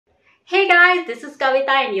Hey guys, this is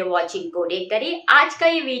Kavita and you watching coded करी। आज का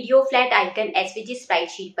ये video flat icon SVG Sprite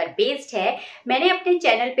sheet पर बेस्ड है। मैंने अपने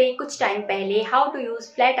चैनल पे कुछ टाइम पहले how to use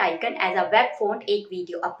flat icon as a web font एक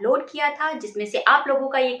वीडियो अपलोड किया था, जिसमें से आप लोगों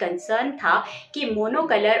का ये कंसर्न था कि मोनो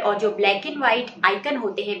कलर और जो ब्लैक एंड व्हाइट आइकन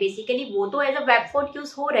होते हैं बेसिकली वो तो as a web font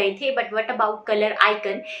use हो रहे थे, but what about colour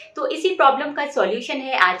icon. तो इसी प्रॉब्लम का सॉल्यूशन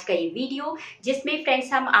है आज का ये वीडियो, जिसमें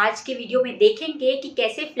फ्रेंड्स हम आज के वीडियो में देखेंगे कि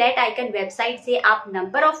कैसे फ्लैट आइकन वेबसाइट से आप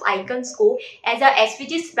नंबर ऑफ आइकन को as a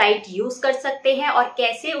SVG Sprite use कर सकते हैं और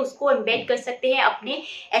कैसे उसको एम्बेड कर सकते हैं अपने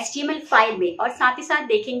एचटीएमएल फाइल में। और साथ ही साथ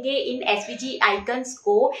देखेंगे इन एसवीजी आइकन्स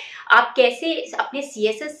को आप कैसे अपने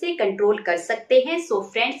सीएसएस से कंट्रोल कर सकते हैं। So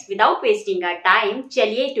friends, without wasting our time,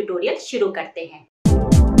 चलिए ट्यूटोरियल शुरू करते हैं।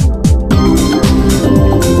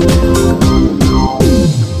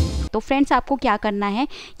 तो फ्रेंड्स, आपको क्या करना है,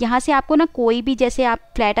 यहाँ से आपको ना कोई भी, जैसे आप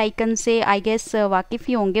फ्लैट आइकन से आई गेस वाकिफ़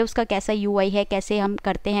ही होंगे उसका कैसा यूआई है, कैसे हम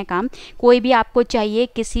करते हैं काम, कोई भी आपको चाहिए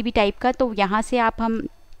किसी भी टाइप का, तो यहाँ से हम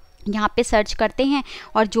यहाँ पे सर्च करते हैं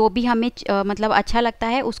और जो भी हमें मतलब अच्छा लगता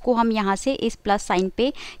है उसको हम यहाँ से इस प्लस साइन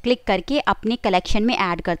पे क्लिक करके अपने कलेक्शन में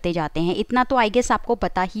ऐड करते जाते हैं। इतना तो आई गेस आपको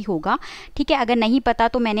पता ही होगा, ठीक है। अगर नहीं पता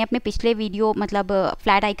तो मैंने अपने पिछले वीडियो मतलब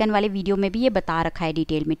फ्लैट आइकन वाले वीडियो में भी ये बता रखा है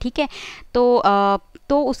डिटेल में, ठीक है।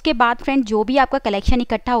 तो उसके बाद फ्रेंड, जो भी आपका कलेक्शन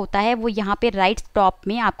इकट्ठा होता है वो यहाँ पे राइट टॉप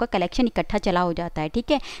में आपका कलेक्शन इकट्ठा चला हो जाता है,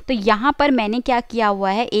 ठीक है। तो यहाँ पर मैंने क्या किया हुआ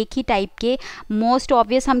है, एक ही टाइप के मोस्ट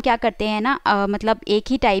ऑब्वियस हम क्या करते हैं ना, मतलब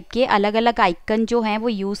एक ही टाइप के अलग अलग आइकन जो हैं वो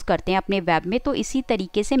यूज़ करते हैं अपने वेब में। तो इसी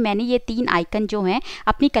तरीके से मैंने ये 3 आइकन जो हैं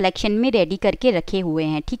अपनी कलेक्शन में रेडी करके रखे हुए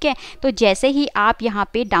हैं, ठीक है। तो जैसे ही आप यहाँ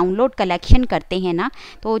पे डाउनलोड कलेक्शन करते हैं ना,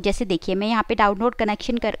 तो जैसे देखिए मैं यहाँ पे डाउनलोड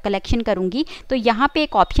कलेक्शन करूँगी तो यहाँ पे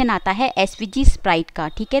एक ऑप्शन आता है एसवीजी स्प्राइट का,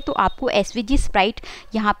 ठीक है। तो आपको एसवीजी स्प्राइट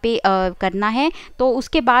यहाँ पे करना है। तो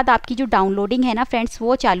उसके बाद आपकी जो डाउनलोडिंग है ना फ्रेंड्स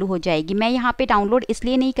वो चालू हो जाएगी। मैं यहाँ पे डाउनलोड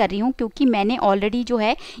इसलिए नहीं कर रही हूँ क्योंकि मैंने ऑलरेडी जो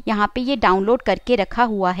है यहाँ पे ये डाउनलोड करके रखा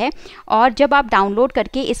हुआ है। और जब आप डाउनलोड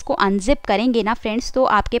करके इसको अनजिप करेंगे ना फ्रेंड्स, तो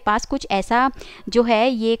आपके पास कुछ ऐसा जो है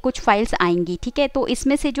ये कुछ फाइल्स आएंगी, ठीक है। तो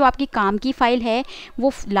इसमें से जो आपकी काम की फ़ाइल है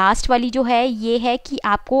वो लास्ट वाली जो है ये है कि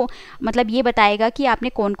आपको मतलब ये बताएगा कि आपने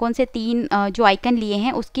कौन कौन से 3 जो आइकन लिए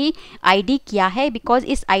हैं उसकी आईडी क्या है, बिकॉज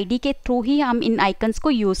इस आईडी के थ्रू ही हम इन आइकन्स को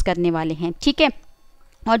यूज़ करने वाले हैं, ठीक है।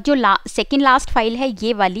 और जो सेकेंड लास्ट फाइल है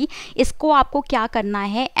ये वाली, इसको आपको क्या करना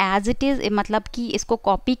है, एज इट इज़ मतलब कि इसको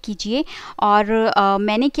कॉपी कीजिए। और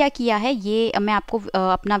मैंने क्या किया है, ये मैं आपको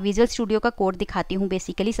अपना विजुअल स्टूडियो का कोड दिखाती हूँ।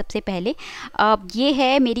 बेसिकली सबसे पहले ये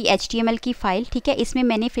है मेरी HTML की फ़ाइल, ठीक है। इसमें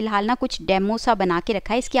मैंने फ़िलहाल ना कुछ डेमो सा बना के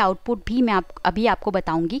रखा है, इसकी आउटपुट भी मैं अभी आपको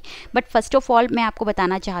बताऊँगी। बट फर्स्ट ऑफ ऑल मैं आपको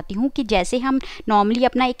बताना चाहती हूँ कि जैसे हम नॉर्मली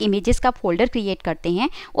अपना एक इमेजेस का फोल्डर क्रिएट करते हैं,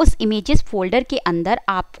 उस इमेजेस फोल्डर के अंदर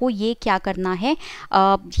आपको ये क्या करना है,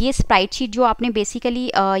 ये स्प्राइट शीट जो आपने बेसिकली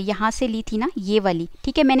यहाँ से ली थी ना ये वाली,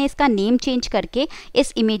 ठीक है, मैंने इसका नेम चेंज करके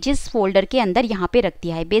इस इमेजेस फोल्डर के अंदर यहाँ पे रख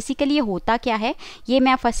दिया है। बेसिकली ये होता क्या है, ये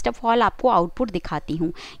मैं फर्स्ट ऑफ ऑल आपको आउटपुट दिखाती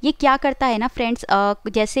हूँ। ये क्या करता है ना फ्रेंड्स,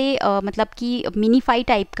 जैसे मतलब कि मिनीफाई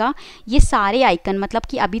टाइप का ये सारे आइकन, मतलब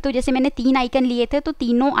कि अभी तो जैसे मैंने 3 आइकन लिए थे तो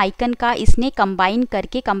तीनों आइकन का इसने कंबाइन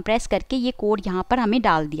करके कंप्रेस करके ये कोड यहाँ पर हमें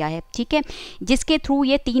डाल दिया है, ठीक है, जिसके थ्रू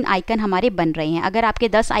ये 3 आइकन हमारे बन रहे हैं। अगर आपके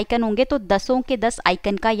 10 आइकन होंगे तो 10 के 10 आइकन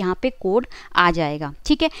का यहाँ पे कोड आ जाएगा,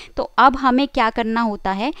 ठीक है। तो अब हमें क्या करना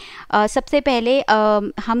होता है, सबसे पहले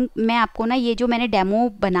मैं आपको ना ये जो मैंने डेमो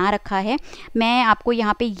बना रखा है, मैं आपको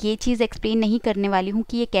यहाँ पे ये चीज़ एक्सप्लेन नहीं करने वाली हूँ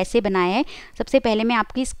कि ये कैसे बनाया है। सबसे पहले मैं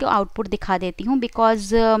आपकी इसको आउटपुट दिखा देती हूँ,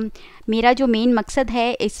 बिकॉज मेरा जो मेन मकसद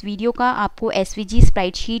है इस वीडियो का आपको एसवीजी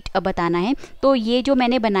स्प्राइट शीट बताना है। तो ये जो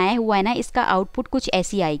मैंने बनाया हुआ है ना, इसका आउटपुट कुछ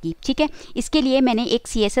ऐसी आएगी, ठीक है। इसके लिए मैंने एक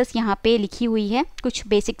CSS यहाँ पे लिखी हुई है, कुछ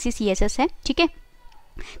बेसिक सी CSS है, ठीक है।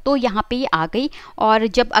 तो यहाँ पे ये आ गई। और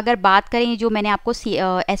जब अगर बात करें जो मैंने आपको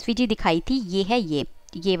SVG दिखाई थी, ये है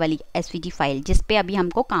ये वाली SVG फाइल जिस पे अभी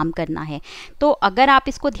हमको काम करना है। तो अगर आप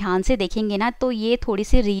इसको ध्यान से देखेंगे ना तो ये थोड़ी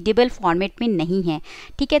सी रीडेबल फॉर्मेट में नहीं है,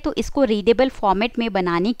 ठीक है। तो इसको रीडेबल फॉर्मेट में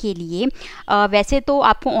बनाने के लिए वैसे तो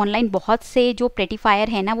आपको ऑनलाइन बहुत से जो प्रेटिफायर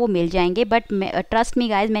है ना वो मिल जाएंगे, बट ट्रस्ट मी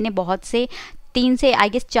गाइज, मैंने बहुत से 3 से आई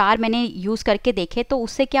गेस 4 मैंने यूज़ करके देखे, तो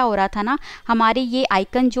उससे क्या हो रहा था ना, हमारे ये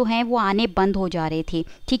आइकन जो हैं वो आने बंद हो जा रहे थे,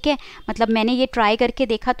 ठीक है। मतलब मैंने ये ट्राई करके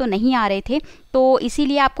देखा तो नहीं आ रहे थे। तो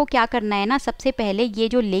इसीलिए आपको क्या करना है ना, सबसे पहले ये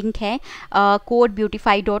जो लिंक है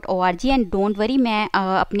codebeautify.org, एंड डोंट वरी, मैं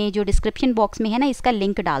अपने जो डिस्क्रिप्शन बॉक्स में है ना इसका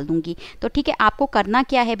लिंक डाल दूंगी। तो ठीक है, आपको करना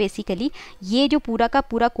क्या है, बेसिकली ये जो पूरा का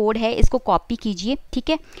पूरा कोड है इसको कॉपी कीजिए, ठीक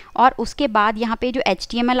है। और उसके बाद यहाँ पे जो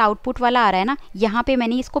HTML आउटपुट वाला आ रहा है ना, यहाँ पे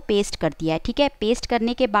मैंने इसको पेस्ट कर दिया है, ठीक है। पेस्ट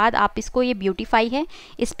करने के बाद आप इसको, ये ब्यूटीफाई है,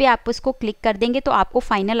 इस पर आप इसको क्लिक कर देंगे तो आपको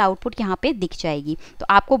फाइनल आउटपुट यहाँ पे दिख जाएगी। तो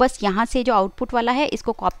आपको बस यहाँ से जो आउटपुट वाला है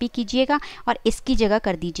इसको कॉपी कीजिएगा और इसकी जगह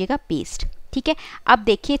कर दीजिएगा पेस्ट। ठीक है, अब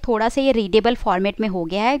देखिए थोड़ा सा ये रीडेबल फॉर्मेट में हो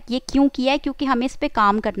गया है। ये क्यों किया है? क्योंकि हमें इस पे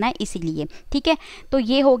काम करना है इसीलिए। ठीक है, तो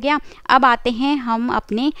ये हो गया। अब आते हैं हम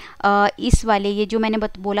अपने इस वाले, ये जो मैंने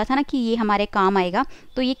बोला था ना कि ये हमारे काम आएगा,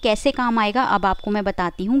 तो ये कैसे काम आएगा अब आपको मैं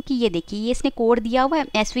बताती हूँ। कि ये देखिए, ये इसने कोड दिया हुआ है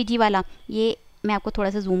SVG वाला, ये मैं आपको थोड़ा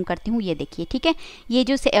सा जूम करती हूँ। ये देखिए, ठीक है, ये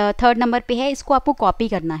जो 3rd नंबर पे है, इसको आपको कॉपी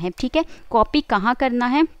करना है। ठीक है, कॉपी कहाँ करना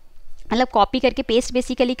है, मतलब कॉपी करके पेस्ट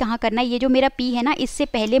बेसिकली कहाँ करना है। ये जो मेरा P है ना, इससे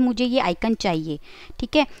पहले मुझे ये आइकन चाहिए।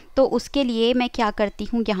 ठीक है, तो उसके लिए मैं क्या करती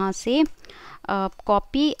हूँ, यहाँ से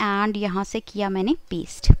कॉपी एंड यहाँ से किया मैंने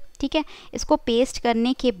पेस्ट। ठीक है, इसको पेस्ट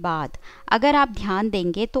करने के बाद अगर आप ध्यान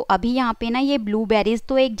देंगे तो अभी यहाँ पे ना ये ब्लूबेरीज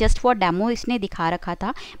तो एक जस्ट फॉर डेमो इसने दिखा रखा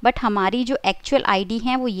था, बट हमारी जो एक्चुअल आईडी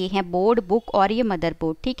है वो ये है बोर्ड, बुक और ये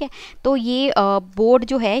मदरबोर्ड। ठीक है, तो ये बोर्ड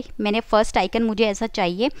जो है, मैंने फर्स्ट आइकन मुझे ऐसा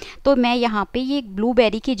चाहिए, तो मैं यहाँ पे ये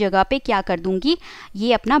ब्लूबेरी की जगह पे क्या कर दूँगी,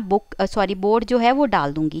 ये अपना बोर्ड जो है वो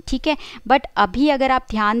डाल दूँगी। ठीक है, बट अभी अगर आप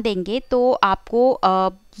ध्यान देंगे तो आपको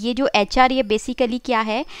ये जो HR ये बेसिकली क्या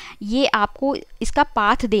है, ये आपको इसका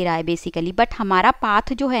पाथ दे रहा है बेसिकली, बट हमारा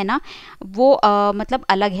पाथ जो है ना वो मतलब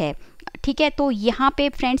अलग है। ठीक है, तो यहाँ पे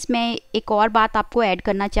फ्रेंड्स मैं एक और बात आपको ऐड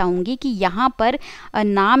करना चाहूँगी कि यहाँ पर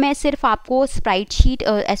ना मैं सिर्फ आपको Sprite sheet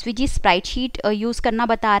SVG Sprite sheet use करना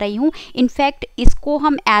बता रही हूँ, इनफैक्ट इसको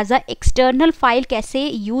हम एज अ एक्सटर्नल फाइल कैसे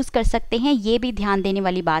यूज़ कर सकते हैं ये भी ध्यान देने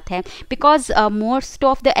वाली बात है। Because most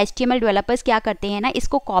of the HTML developers क्या करते हैं ना,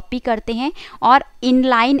 इसको कॉपी करते हैं और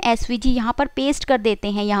इनलाइन SVG यहाँ पर पेस्ट कर देते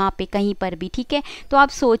हैं, यहाँ पे कहीं पर भी। ठीक है, तो आप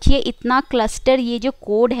सोचिए इतना क्लस्टर ये जो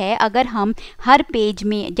कोड है, अगर हम हर पेज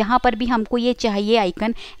में जहाँ पर भी हमको ये चाहिए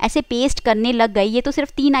आइकन ऐसे पेस्ट करने लग गए, ये तो सिर्फ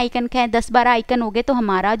 3 आइकन का है, 10-12 आइकन हो गए, तो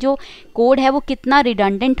हमारा जो कोड है वो कितना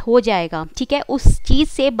रिडंडेंट हो जाएगा। ठीक है, उस चीज़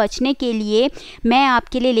से बचने के लिए मैं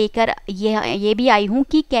आपके लिए लेकर ये भी आई हूँ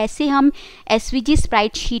कि कैसे हम SVG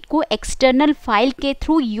स्प्राइट शीट को एक्सटर्नल फाइल के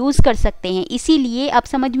थ्रू यूज़ कर सकते हैं। इसीलिए अब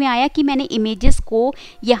समझ में आया कि मैंने इमेजेस को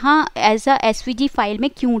यहाँ एज अ SVG फाइल में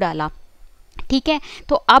क्यों डाला। ठीक है,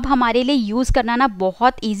 तो अब हमारे लिए यूज़ करना ना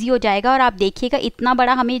बहुत इजी हो जाएगा, और आप देखिएगा इतना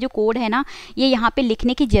बड़ा हमें जो कोड है ना, ये यहाँ पे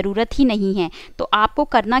लिखने की ज़रूरत ही नहीं है। तो आपको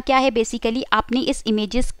करना क्या है, बेसिकली आपने इस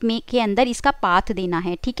इमेजेस में के अंदर इसका पाथ देना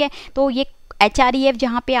है। ठीक है, तो ये HREF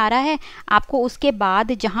जहाँ पे आ रहा है, आपको उसके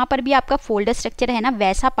बाद जहाँ पर भी आपका फोल्डर स्ट्रक्चर है ना,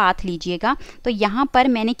 वैसा पाथ लीजिएगा। तो यहाँ पर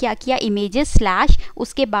मैंने क्या किया, इमेजेस स्लैश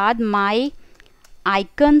उसके बाद माई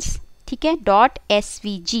आइकन्स, ठीक है,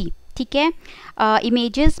 .svg। ठीक है,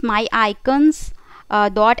 इमेजेस माई आइकन्स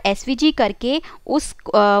 .svg करके उस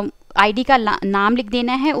आईडी का नाम लिख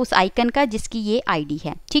देना है उस आइकन का जिसकी ये आईडी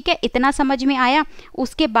है। ठीक है, इतना समझ में आया।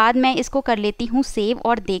 उसके बाद मैं इसको कर लेती हूँ सेव,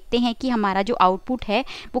 और देखते हैं कि हमारा जो आउटपुट है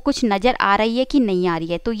वो कुछ नज़र आ रही है कि नहीं आ रही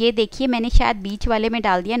है। तो ये देखिए, मैंने शायद बीच वाले में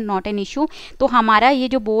डाल दिया नॉट एन इशू, तो हमारा ये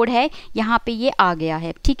जो बोर्ड है यहाँ पे ये आ गया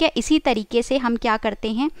है। ठीक है, इसी तरीके से हम क्या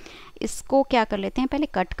करते हैं, इसको क्या कर लेते हैं, पहले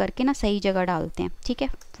कट करके ना सही जगह डालते हैं। ठीक है,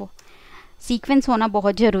 वो सीक्वेंस होना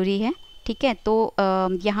बहुत ज़रूरी है। ठीक है, तो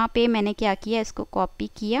यहाँ पे मैंने क्या किया, इसको कॉपी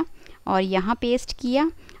किया और यहाँ पेस्ट किया,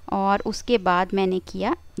 और उसके बाद मैंने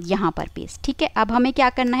किया यहाँ पर पेस्ट। ठीक है, अब हमें क्या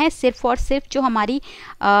करना है, सिर्फ और सिर्फ जो हमारी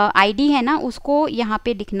आईडी है ना उसको यहाँ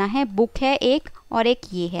पे लिखना है। बुक है एक और एक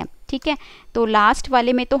ये है। ठीक है, तो लास्ट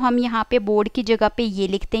वाले में तो हम यहाँ पे बोर्ड की जगह पे ये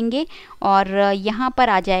लिख देंगे और यहाँ पर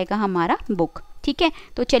आ जाएगा हमारा बुक। ठीक है,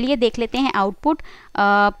 तो चलिए देख लेते हैं आउटपुट।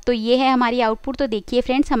 तो ये है हमारी आउटपुट। तो देखिए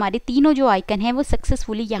फ्रेंड्स, हमारे तीनों जो आइकन हैं वो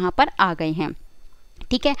सक्सेसफुली यहाँ पर आ गए हैं।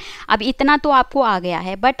 ठीक है, अब इतना तो आपको आ गया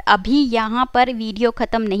है, बट अभी यहाँ पर वीडियो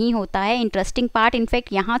ख़त्म नहीं होता है। इंटरेस्टिंग पार्ट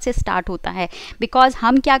इनफैक्ट यहाँ से स्टार्ट होता है, बिकॉज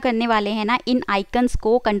हम क्या करने वाले हैं ना, इन आइकन्स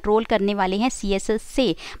को कंट्रोल करने वाले हैं CSS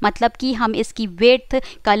से, मतलब कि हम इसकी विड्थ,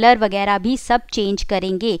 कलर वगैरह भी सब चेंज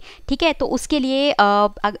करेंगे। ठीक है, तो उसके लिए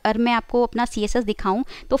अगर मैं आपको अपना CSS दिखाऊं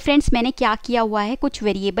तो फ्रेंड्स, मैंने क्या किया हुआ है, कुछ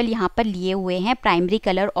वेरिएबल यहाँ पर लिए हुए हैं, प्राइमरी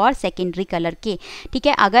कलर और सेकेंडरी कलर के। ठीक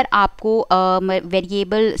है, अगर आपको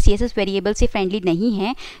वेरिएबल CSS वेरिएबल से फ्रेंडली नहीं है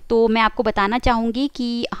तो मैं आपको बताना चाहूँगी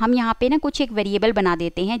कि हम यहाँ पे ना कुछ एक वेरिएबल बना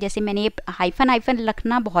देते हैं। जैसे मैंने हाइफन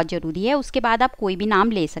रखना बहुत ज़रूरी है, उसके बाद आप कोई भी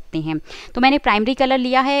नाम ले सकते हैं। तो मैंने प्राइमरी कलर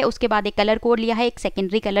लिया है, उसके बाद एक कलर कोड लिया है, एक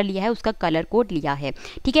सेकेंडरी कलर लिया है, उसका कलर कोड लिया है।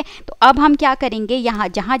 ठीक है, तो अब हम क्या करेंगे, यहाँ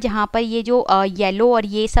जहाँ पर ये जो येलो और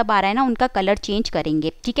ये सब आ रहा है ना, उनका कलर चेंज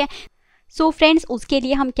करेंगे। ठीक है, सो फ्रेंड्स, उसके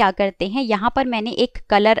लिए हम क्या करते हैं, यहाँ पर मैंने एक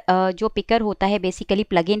कलर जो पिकर होता है, बेसिकली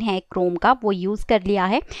प्लगइन है क्रोम का, वो यूज़ कर लिया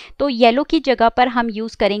है। तो येलो की जगह पर हम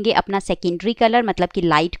यूज़ करेंगे अपना सेकेंडरी कलर, मतलब कि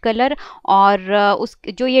लाइट कलर, और उस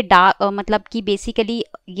जो ये डार्क मतलब कि बेसिकली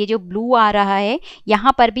ये जो ब्लू आ रहा है,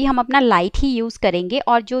 यहाँ पर भी हम अपना लाइट ही यूज़ करेंगे,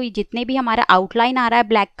 और जो जितने भी हमारा आउटलाइन आ रहा है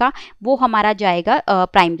ब्लैक का, वो हमारा जाएगा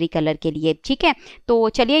प्राइमरी कलर के लिए। ठीक है, तो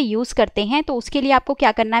चलिए यूज़ करते हैं। तो उसके लिए आपको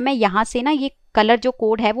क्या करना है, मैं यहाँ से ना ये कलर जो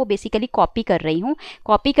कोड है वो बेसिकली कॉपी कर रही हूँ।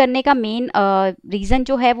 कॉपी करने का मेन रीज़न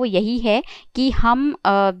जो है वो यही है कि हम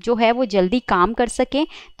जो है वो जल्दी काम कर सकें।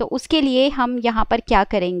 तो उसके लिए हम यहाँ पर क्या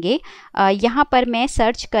करेंगे, यहाँ पर मैं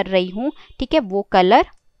सर्च कर रही हूँ, ठीक है, वो कलर,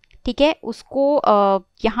 ठीक है, उसको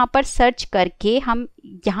यहाँ पर सर्च करके हम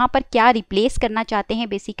यहाँ पर क्या रिप्लेस करना चाहते हैं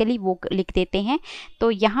बेसिकली वो लिख देते हैं।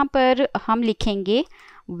 तो यहाँ पर हम लिखेंगे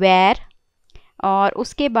वेयर और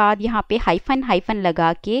उसके बाद यहाँ पे हाइफन हाइफन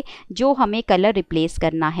लगा के जो हमें कलर रिप्लेस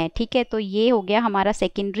करना है, ठीक है। तो ये हो गया हमारा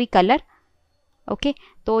सेकेंडरी कलर। ओके,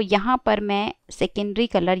 तो यहाँ पर मैं सेकेंडरी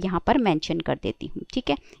कलर यहाँ पर मेंशन कर देती हूँ, ठीक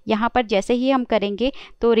है। यहाँ पर जैसे ही हम करेंगे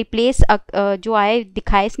तो रिप्लेस जो आए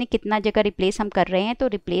दिखाए इसने कितना जगह रिप्लेस हम कर रहे हैं, तो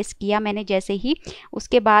रिप्लेस किया मैंने जैसे ही।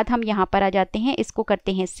 उसके बाद हम यहाँ पर आ जाते हैं, इसको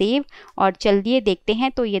करते हैं सेव और चलिए देखते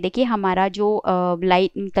हैं। तो ये देखिए हमारा जो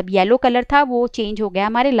लाइट मतलब येलो कलर था वो चेंज हो गया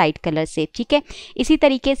हमारे लाइट कलर से, ठीक है। इसी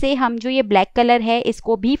तरीके से हम जो ये ब्लैक कलर है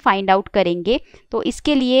इसको भी फाइंड आउट करेंगे। तो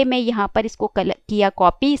इसके लिए मैं यहाँ पर इसको किया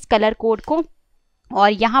कॉपी इस कलर कोड को,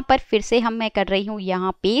 और यहाँ पर फिर से मैं कर रही हूँ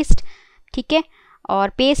यहाँ पेस्ट, ठीक है। और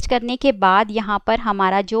पेस्ट करने के बाद यहाँ पर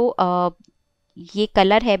हमारा जो ये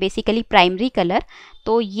कलर है बेसिकली प्राइमरी कलर,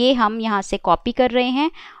 तो ये हम यहाँ से कॉपी कर रहे हैं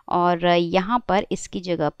और यहाँ पर इसकी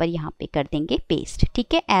जगह पर यहाँ पे कर देंगे पेस्ट,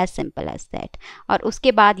 ठीक है, एज सिंपल एज दैट। और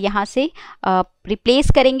उसके बाद यहाँ से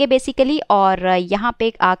रिप्लेस करेंगे बेसिकली और यहाँ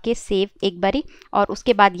पे आके सेव एक बारी, और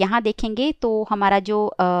उसके बाद यहाँ देखेंगे तो हमारा जो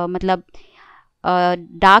मतलब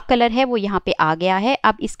डार्क कलर है वो यहाँ पे आ गया है।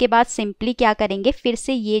 अब इसके बाद सिंपली क्या करेंगे, फिर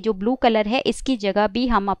से ये जो ब्लू कलर है इसकी जगह भी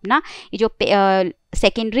हम अपना ये जो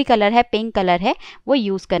सेकेंडरी कलर है पिंक कलर है वो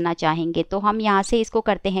यूज़ करना चाहेंगे। तो हम यहाँ से इसको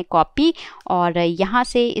करते हैं कॉपी और यहाँ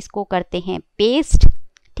से इसको करते हैं पेस्ट,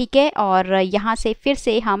 ठीक है। और यहाँ से फिर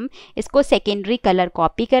से हम इसको सेकेंडरी कलर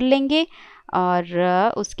कॉपी कर लेंगे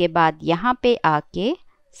और उसके बाद यहाँ पे आके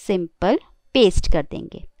सिंपल पेस्ट कर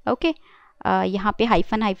देंगे। ओके, यहाँ पे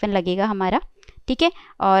हाइफन हाइफन लगेगा हमारा, ठीक है।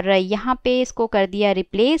 और यहाँ पे इसको कर दिया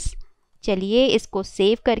रिप्लेस। चलिए इसको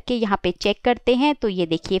सेव करके यहाँ पे चेक करते हैं। तो ये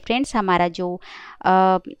देखिए फ्रेंड्स हमारा जो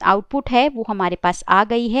आउटपुट है वो हमारे पास आ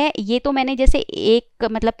गई है। ये तो मैंने जैसे एक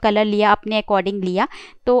मतलब कलर लिया अपने अकॉर्डिंग लिया,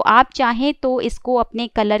 तो आप चाहें तो इसको अपने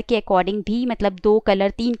कलर के अकॉर्डिंग भी मतलब 2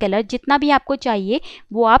 कलर 3 कलर जितना भी आपको चाहिए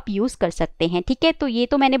वो आप यूज़ कर सकते हैं, ठीक है। तो ये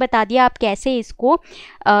तो मैंने बता दिया आप कैसे इसको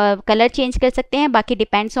कलर चेंज कर सकते हैं, बाकी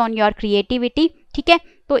डिपेंड्स ऑन योर क्रिएटिविटी, ठीक है।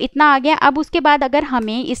 तो इतना आ गया। अब उसके बाद अगर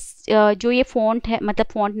हमें इस जो ये फ़ॉन्ट है मतलब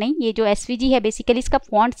फ़ॉन्ट नहीं, ये जो SVG है बेसिकली इसका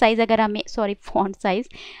फ़ॉन्ट साइज़ अगर हमें फ़ॉन्ट साइज़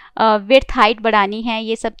विड्थ हाइट बढ़ानी है,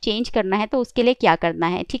 ये सब चेंज करना है, तो उसके लिए क्या करना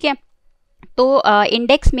है, ठीक है। तो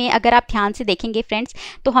इंडेक्स में अगर आप ध्यान से देखेंगे फ्रेंड्स,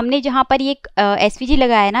 तो हमने जहाँ पर ये SVG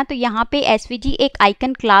लगाया है ना, तो यहाँ पे SVG एक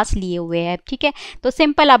आइकन क्लास लिए हुए है, ठीक है। तो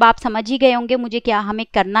सिंपल अब आप समझ ही गए होंगे मुझे क्या हमें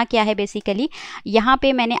करना क्या है। बेसिकली यहाँ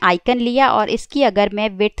पे मैंने आइकन लिया और इसकी अगर मैं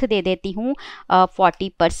विड्थ दे देती हूँ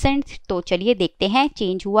 40%, तो चलिए देखते हैं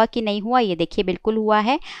चेंज हुआ कि नहीं हुआ। ये देखिए बिल्कुल हुआ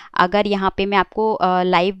है। अगर यहाँ पे मैं आपको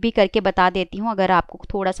लाइव भी करके बता देती हूँ अगर आपको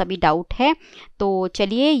थोड़ा सा भी डाउट है। तो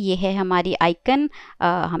चलिए ये है हमारी आइकन,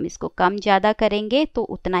 हम इसको कम ज़्यादा करेंगे तो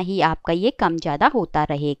उतना ही आपका ये कम ज़्यादा होता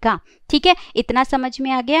रहेगा, ठीक है। इतना समझ में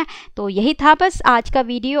आ गया। तो यही था बस आज का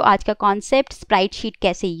वीडियो, आज का कॉन्सेप्ट, स्प्राइट शीट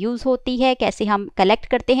कैसे यूज़ होती है, कैसे हम कलेक्ट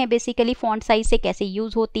करते हैं बेसिकली फ़ॉन्ट साइज से, कैसे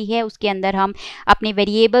यूज़ होती है, उसके अंदर हम अपने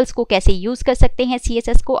वेरिएबल्स को कैसे यूज़ कर सकते हैं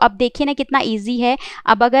CSS को। अब देखिए ना कितना ईजी है।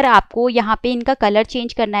 अब अगर आपको यहाँ पे इनका कलर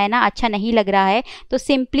चेंज करना है ना, अच्छा नहीं लग रहा है, तो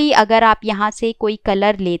सिंपली अगर आप यहाँ से कोई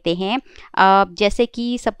कलर लेते हैं, जैसे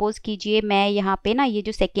कि सपोज़ कीजिए मैं यहाँ पे ना ये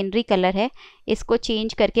जो सेकेंडरी कलर है इसको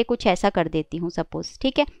चेंज करके कुछ ऐसा कर देती हूँ सपोज़,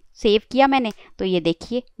 ठीक है। सेव किया मैंने, तो ये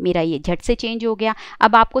देखिए मेरा ये झट से चेंज हो गया।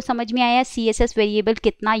 अब आपको समझ में आया CSS वेरिएबल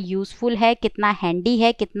कितना यूज़फुल है, कितना हैंडी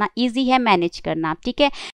है, कितना ईजी है मैनेज करना, ठीक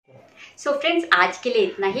है। सो फ्रेंड्स आज के लिए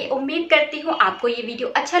इतना ही। उम्मीद करती हूँ आपको ये वीडियो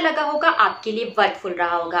अच्छा लगा होगा, आपके लिए वर्थफुल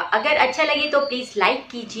रहा होगा। अगर अच्छा लगे तो प्लीज़ लाइक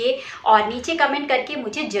कीजिए और नीचे कमेंट करके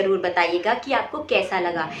मुझे ज़रूर बताइएगा कि आपको कैसा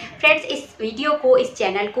लगा। फ्रेंड्स इस वीडियो को, इस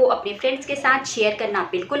चैनल को अपने फ्रेंड्स के साथ शेयर करना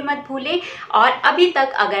बिल्कुल मत भूलें। और अभी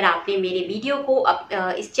तक अगर आपने मेरे वीडियो को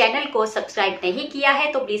इस चैनल को सब्सक्राइब नहीं किया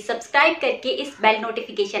है तो प्लीज़ सब्सक्राइब करके इस बेल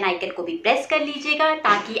नोटिफिकेशन आइकन को भी प्रेस कर लीजिएगा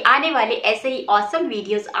ताकि आने वाले ऐसे ही ऑसम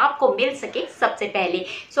वीडियोज़ आपको मिल सके सबसे पहले।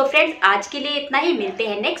 सो फ्रेंड्स आज के लिए इतना ही। मिलते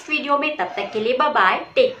हैं नेक्स्ट वीडियो में, तब तक के लिए बाय बाय,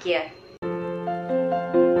 टेक केयर।